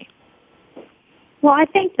company? Well, I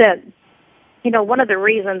think that, one of the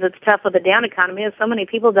reasons it's tough with the down economy is so many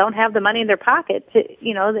people don't have the money in their pocket to,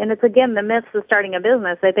 and it's again the myths of starting a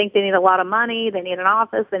business. They think they need a lot of money, they need an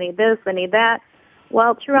office, they need this, they need that.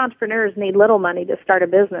 Well, true entrepreneurs need little money to start a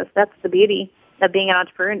business. That's the beauty of being an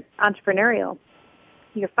entrepreneurial.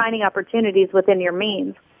 You're finding opportunities within your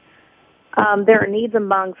means. There are needs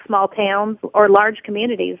among small towns or large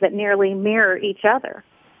communities that nearly mirror each other.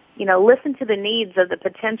 Listen to the needs of the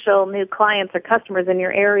potential new clients or customers in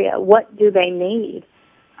your area. What do they need?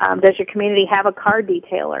 Does your community have a car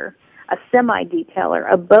detailer, a semi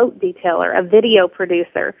detailer, a boat detailer, a video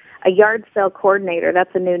producer, a yard sale coordinator?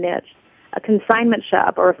 That's a new niche. A consignment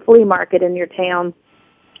shop or a flea market in your town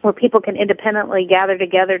where people can independently gather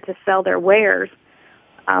together to sell their wares.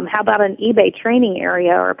 How about an eBay training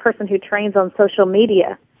area or a person who trains on social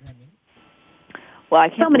media? Well, I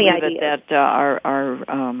can't believe that our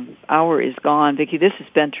hour is gone. Vicki, this has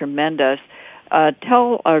been tremendous.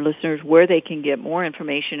 Tell our listeners where they can get more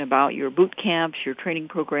information about your boot camps, your training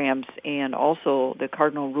programs, and also the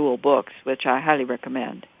Cardinal Rule books, which I highly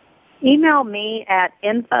recommend. Email me at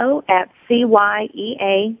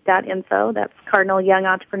info@cyea.info. That's Cardinal Young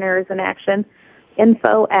Entrepreneurs in Action.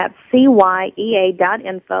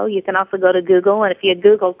 info@cyea.info. You can also go to Google, and if you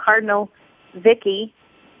Google Cardinal, Vicki,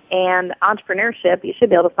 and entrepreneurship, you should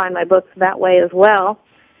be able to find my books that way as well.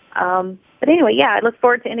 But anyway, I look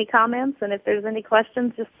forward to any comments, and if there's any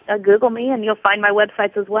questions, just Google me, and you'll find my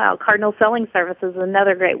websites as well. Cardinal Selling Services is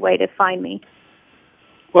another great way to find me.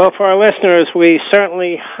 Well, for our listeners, we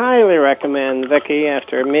certainly highly recommend Vicki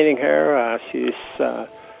after meeting her. She's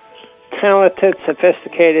talented,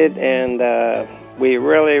 sophisticated, and we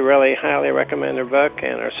really, really highly recommend her book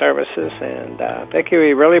and her services. And Vicki,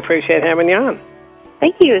 we really appreciate having you on.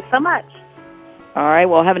 Thank you so much. All right,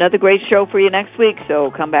 we'll have another great show for you next week, so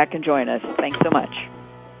come back and join us. Thanks so much.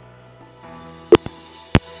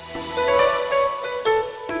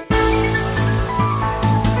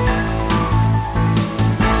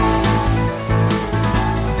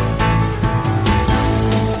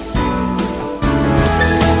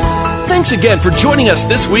 Thanks again for joining us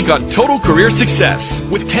this week on Total Career Success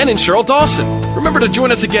with Ken and Cheryl Dawson. Remember to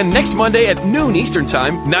join us again next Monday at noon Eastern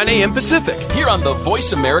Time, 9 a.m. Pacific, here on the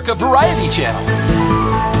Voice America Variety Channel.